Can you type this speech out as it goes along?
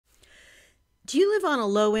Do you live on a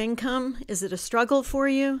low income? Is it a struggle for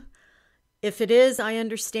you? If it is, I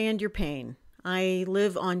understand your pain. I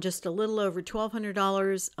live on just a little over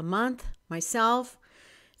 $1,200 a month myself.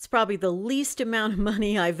 It's probably the least amount of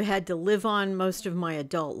money I've had to live on most of my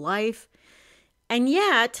adult life. And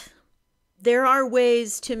yet, there are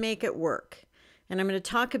ways to make it work. And I'm going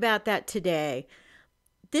to talk about that today.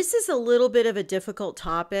 This is a little bit of a difficult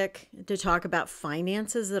topic to talk about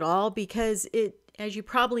finances at all because as you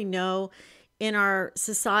probably know, in our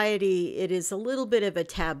society, it is a little bit of a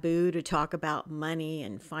taboo to talk about money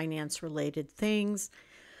and finance related things.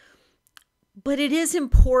 But it is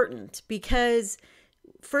important because,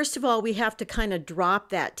 first of all, we have to kind of drop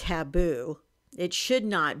that taboo. It should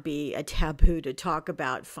not be a taboo to talk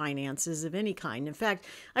about finances of any kind. In fact,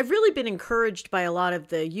 I've really been encouraged by a lot of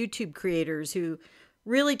the YouTube creators who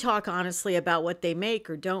really talk honestly about what they make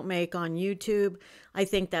or don't make on YouTube. I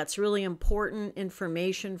think that's really important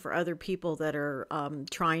information for other people that are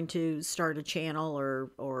trying to start a channel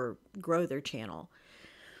or grow their channel.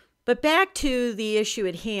 But back to the issue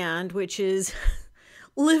at hand, which is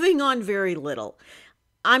living on very little.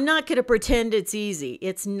 I'm not going to pretend it's easy.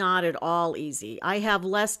 It's not at all easy. I have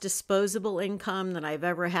less disposable income than I've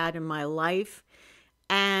ever had in my life,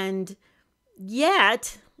 and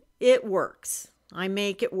yet it works. I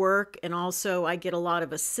make it work, and also I get a lot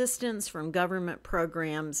of assistance from government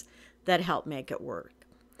programs that help make it work.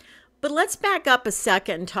 But let's back up a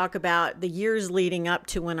second and talk about the years leading up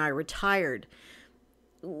to when I retired.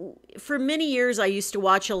 For many years, I used to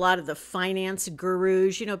watch a lot of the finance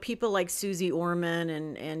gurus, people like Susie Orman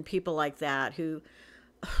and people like that who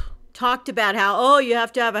talked about how, you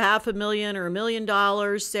have to have $500,000 or $1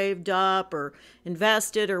 million saved up or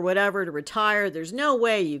invested or whatever to retire. There's no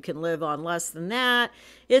way you can live on less than that.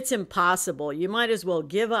 It's impossible. You might as well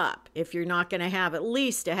give up if you're not going to have at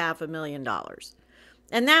least $500,000.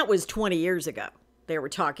 And that was 20 years ago. They were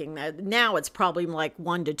talking that. Now it's probably like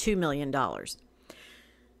 $1 to $2 million.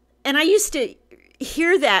 And I used to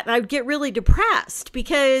hear that and I'd get really depressed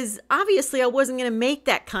because obviously I wasn't going to make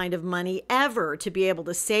that kind of money ever to be able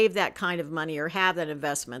to save that kind of money or have that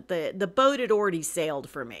investment. The boat had already sailed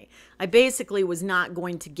for me. I basically was not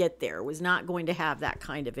going to get there, was not going to have that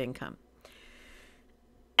kind of income.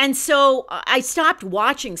 And so I stopped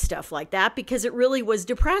watching stuff like that because it really was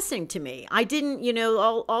depressing to me. I didn't,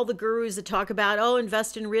 all the gurus that talk about,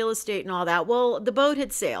 invest in real estate and all that. Well, the boat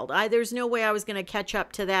had sailed. There's no way I was going to catch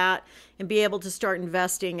up to that and be able to start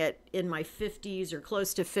investing in my 50s or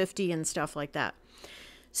close to 50 and stuff like that.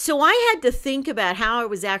 So I had to think about how I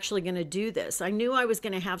was actually going to do this. I knew I was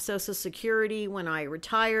going to have Social Security when I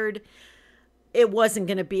retired. It wasn't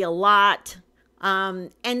going to be a lot.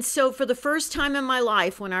 And so for the first time in my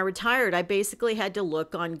life, when I retired, I basically had to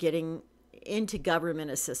look on getting into government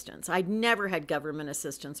assistance. I'd never had government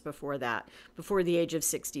assistance before that, before the age of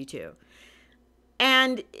 62.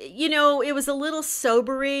 And, it was a little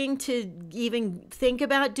sobering to even think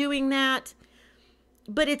about doing that,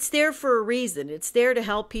 but it's there for a reason. It's there to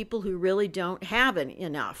help people who really don't have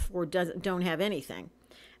enough or don't have anything.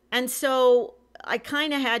 And so I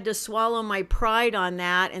kind of had to swallow my pride on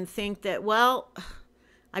that and think that,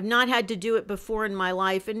 I've not had to do it before in my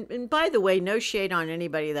life. And by the way, no shade on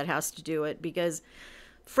anybody that has to do it because,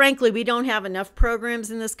 frankly, we don't have enough programs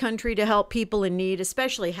in this country to help people in need,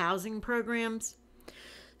 especially housing programs.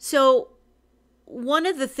 So one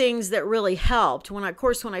of the things that really helped, when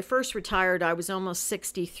I first retired, I was almost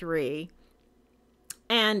 63.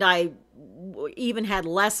 And I even had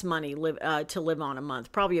less money to live on a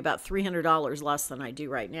month, probably about $300 less than I do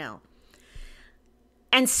right now.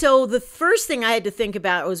 And so the first thing I had to think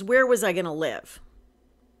about was, where was I going to live?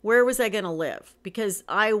 Where was I going to live? Because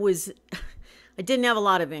I didn't have a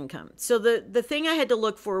lot of income. So the thing I had to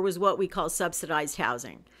look for was what we call subsidized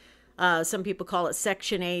housing. Some people call it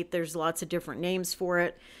Section 8. There's lots of different names for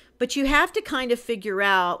it. But you have to kind of figure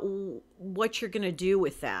out what you're going to do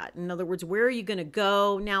with that. In other words, where are you going to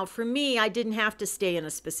go? Now, for me, I didn't have to stay in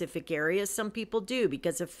a specific area. Some people do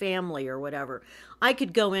because of family or whatever. I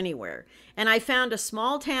could go anywhere. And I found a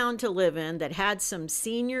small town to live in that had some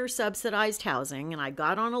senior subsidized housing, and I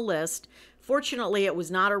got on a list. Fortunately, it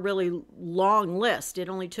was not a really long list. It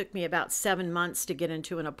only took me about 7 months to get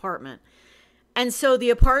into an apartment. And so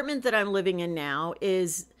the apartment that I'm living in now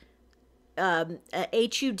is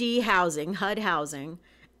HUD housing, HUD housing,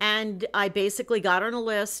 and I basically got on a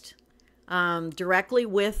list directly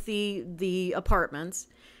with the apartments,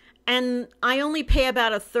 and I only pay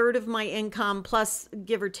about a third of my income plus,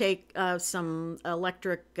 give or take, some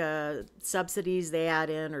electric subsidies they add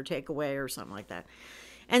in or take away or something like that.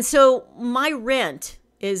 And so my rent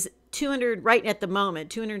is right at the moment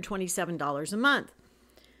 $227 a month.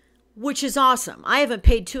 which is awesome. I haven't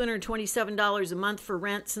paid $227 a month for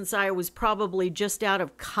rent since I was probably just out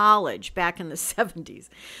of college back in the 70s.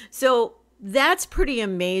 So that's pretty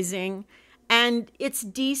amazing. And it's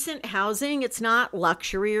decent housing. It's not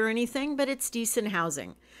luxury or anything, but it's decent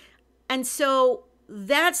housing. And so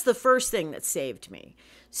that's the first thing that saved me.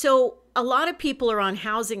 So a lot of people are on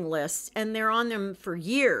housing lists and they're on them for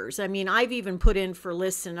years. I mean, I've even put in for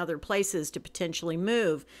lists in other places to potentially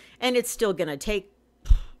move, and it's still going to take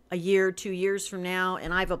a year, 2 years from now.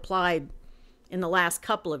 And I've applied in the last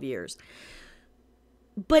couple of years.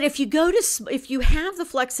 But if you have the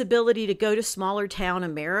flexibility to go to smaller town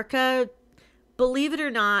America, believe it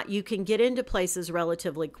or not, you can get into places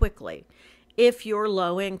relatively quickly if you're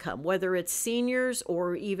low income, whether it's seniors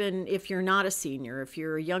or even if you're not a senior, if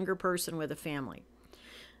you're a younger person with a family.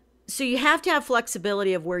 So you have to have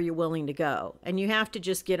flexibility of where you're willing to go. And you have to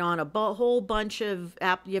just get on whole bunch of,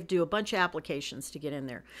 you have to do a bunch of applications to get in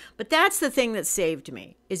there. But that's the thing that saved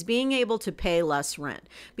me, is being able to pay less rent.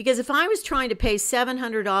 Because if I was trying to pay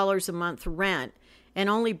 $700 a month rent and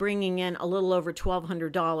only bringing in a little over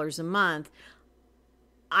 $1,200 a month,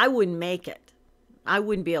 I wouldn't make it. I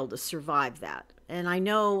wouldn't be able to survive that. And I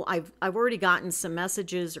know I've already gotten some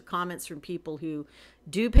messages or comments from people who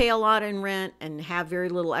do pay a lot in rent and have very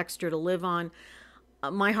little extra to live on.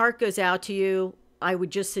 My heart goes out to you. I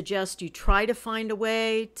would just suggest you try to find a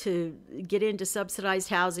way to get into subsidized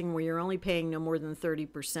housing where you're only paying no more than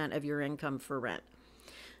 30% of your income for rent.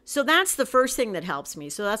 So that's the first thing that helps me.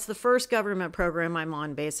 So that's the first government program I'm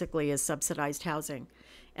on, basically, is subsidized housing.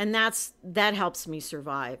 And that helps me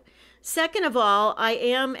survive. Second of all, I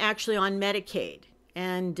am actually on Medicaid.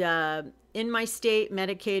 And in my state,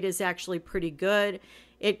 Medicaid is actually pretty good.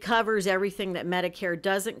 It covers everything that Medicare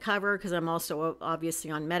doesn't cover, because I'm also obviously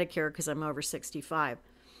on Medicare because I'm over 65.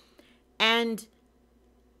 And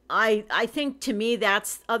I think, to me,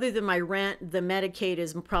 that's, other than my rent, the Medicaid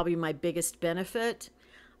is probably my biggest benefit.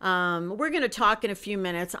 We're going to talk in a few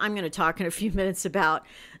minutes. I'm going to talk in a few minutes about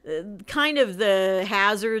kind of the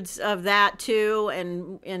hazards of that too,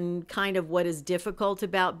 and kind of what is difficult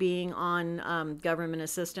about being on government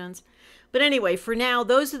assistance. But anyway, for now,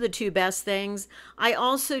 those are the two best things. I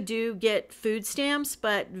also do get food stamps,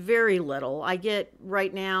 but very little. I get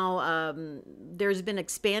right now, there's been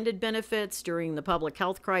expanded benefits during the public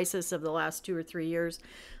health crisis of the last 2 or 3 years.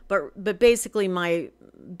 But basically, my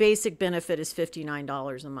basic benefit is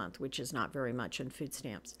 $59 a month, which is not very much in food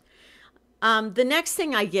stamps. The next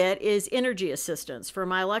thing I get is energy assistance for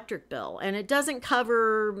my electric bill. And it doesn't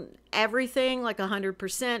cover everything, like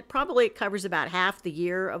 100%. Probably it covers about half the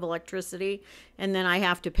year of electricity. And then I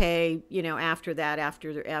have to pay, after that,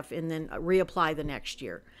 and then reapply the next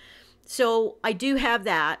year. So I do have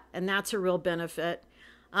that, and that's a real benefit.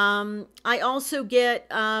 I also get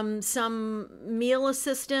some meal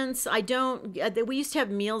assistance. We used to have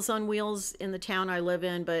Meals on Wheels in the town I live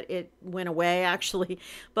in, but it went away, actually.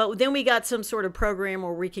 But then we got some sort of program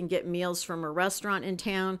where we can get meals from a restaurant in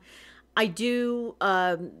town. I do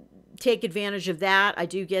take advantage of that. I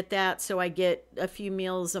do get that. So I get a few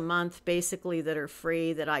meals a month, basically, that are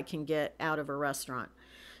free that I can get out of a restaurant.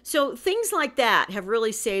 So things like that have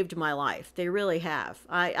really saved my life. They really have.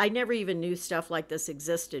 I never even knew stuff like this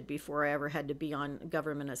existed before I ever had to be on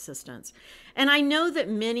government assistance. And I know that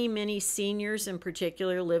many, many seniors in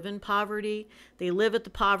particular live in poverty. They live at the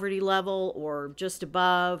poverty level or just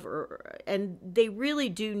above, and they really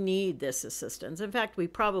do need this assistance. In fact, we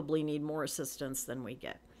probably need more assistance than we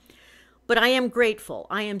get. But I am grateful.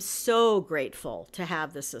 I am so grateful to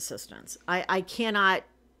have this assistance. I cannot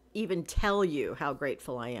even tell you how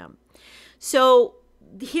grateful I am. So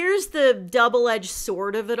here's the double-edged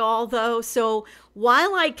sword of it all, though. So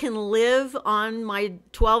while I can live on my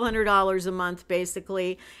 $1,200 a month,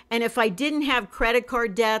 basically, and if I didn't have credit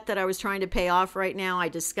card debt that I was trying to pay off right now, I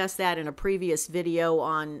discussed that in a previous video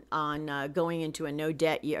on going into a no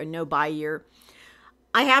debt year, no buy year.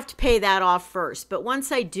 I have to pay that off first. But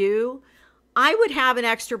once I do, I would have an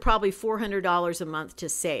extra probably $400 a month to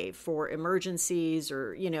save for emergencies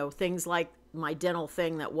or, things like my dental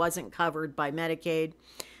thing that wasn't covered by Medicaid,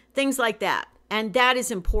 things like that. And that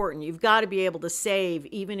is important. You've got to be able to save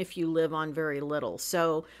even if you live on very little.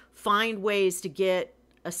 So find ways to get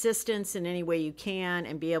assistance in any way you can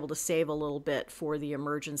and be able to save a little bit for the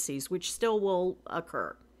emergencies, which still will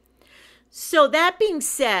occur. So that being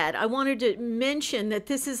said, I wanted to mention that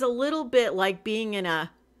this is a little bit like being in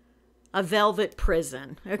a velvet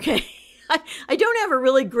prison, okay? I don't have a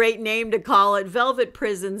really great name to call it. Velvet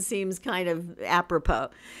prison seems kind of apropos.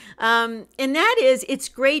 And that is, it's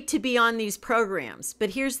great to be on these programs, but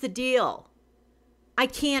here's the deal. I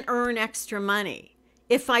can't earn extra money.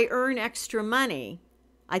 If I earn extra money,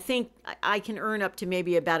 I think I can earn up to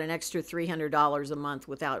maybe about an extra $300 a month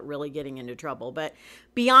without really getting into trouble. But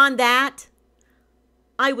beyond that,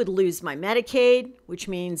 I would lose my Medicaid, which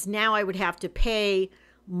means now I would have to pay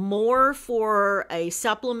more for a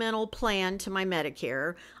supplemental plan to my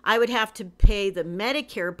Medicare. I would have to pay the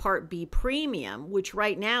Medicare Part B premium, which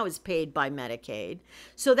right now is paid by Medicaid.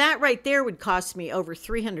 So that right there would cost me over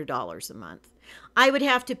 $300 a month. I would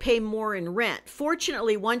have to pay more in rent.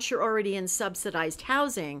 Fortunately, once you're already in subsidized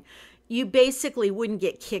housing, you basically wouldn't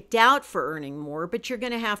get kicked out for earning more, but you're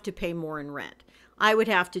going to have to pay more in rent. I would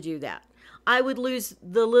have to do that. I would lose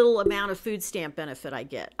the little amount of food stamp benefit I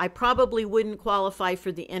get. I probably wouldn't qualify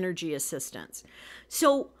for the energy assistance.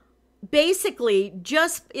 So basically,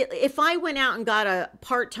 just if I went out and got a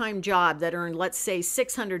part-time job that earned, let's say,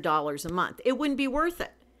 $600 a month, it wouldn't be worth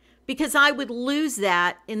it because I would lose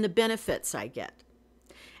that in the benefits I get.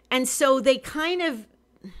 And so the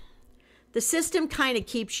system kind of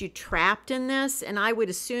keeps you trapped in this, and I would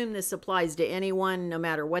assume this applies to anyone, no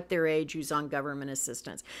matter what their age, who's on government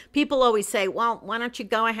assistance. People always say, well, why don't you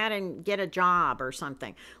go ahead and get a job or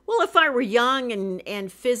something? Well, if I were young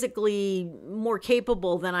and physically more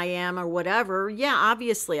capable than I am or whatever, yeah,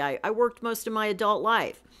 obviously, I worked most of my adult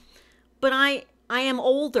life. But I am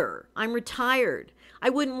older. I'm retired. I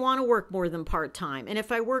wouldn't want to work more than part-time. And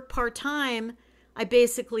if I work part-time, I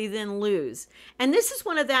basically then lose. And this is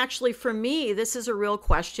one of actually, for me, this is a real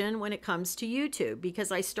question when it comes to YouTube,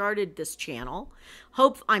 because I started this channel.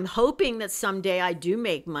 I'm hoping that someday I do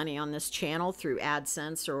make money on this channel through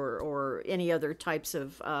AdSense or any other types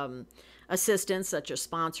of assistance, such as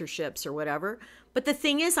sponsorships or whatever. But the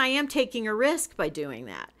thing is, I am taking a risk by doing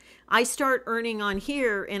that. I start earning on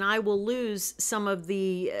here and I will lose some of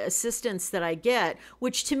the assistance that I get,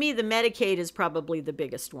 which to me, the Medicaid is probably the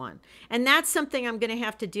biggest one. And that's something I'm going to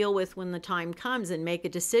have to deal with when the time comes and make a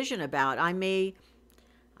decision about. I may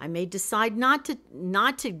decide not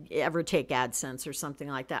to ever take AdSense or something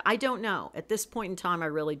like that. I don't know. At this point in time, I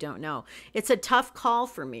really don't know. It's a tough call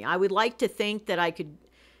for me. I would like to think that I could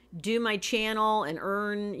do my channel and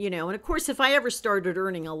earn, and of course, if I ever started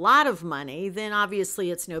earning a lot of money, then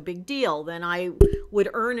obviously it's no big deal. Then I would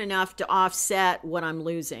earn enough to offset what I'm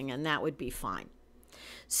losing, and that would be fine.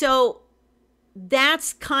 So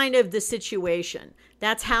that's kind of the situation.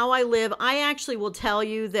 That's how I live. I actually will tell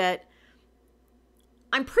you that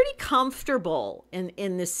I'm pretty comfortable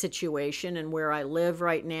in this situation and where I live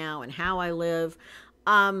right now and how I live.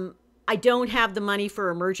 I don't have the money for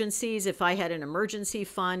emergencies. If I had an emergency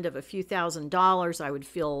fund of a few $1,000s, I would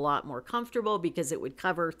feel a lot more comfortable because it would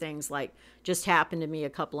cover things like just happened to me a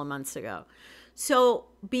couple of months ago. So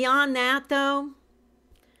beyond that, though,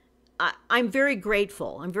 I'm very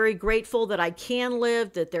grateful. I'm very grateful that I can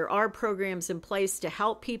live, that there are programs in place to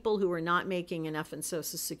help people who are not making enough in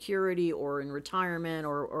Social Security or in retirement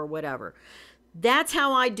or whatever. That's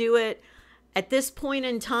how I do it. At this point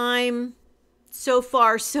in time, so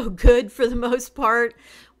far, so good for the most part,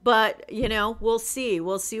 but, we'll see.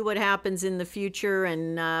 We'll see what happens in the future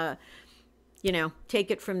and,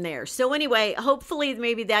 take it from there. So anyway, hopefully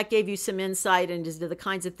maybe that gave you some insight into the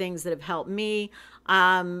kinds of things that have helped me.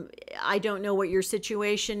 I don't know what your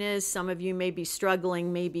situation is. Some of you may be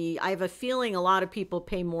struggling. Maybe I have a feeling a lot of people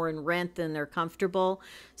pay more in rent than they're comfortable.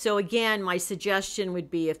 So again, my suggestion would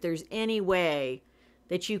be if there's any way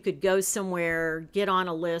that you could go somewhere, get on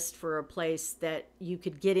a list for a place that you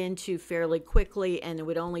could get into fairly quickly and it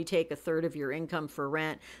would only take a third of your income for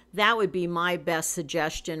rent. That would be my best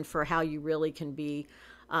suggestion for how you really can be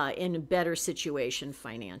in a better situation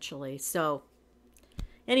financially. So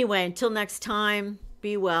anyway, until next time,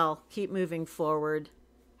 be well, keep moving forward,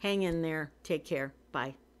 hang in there, take care,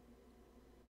 bye.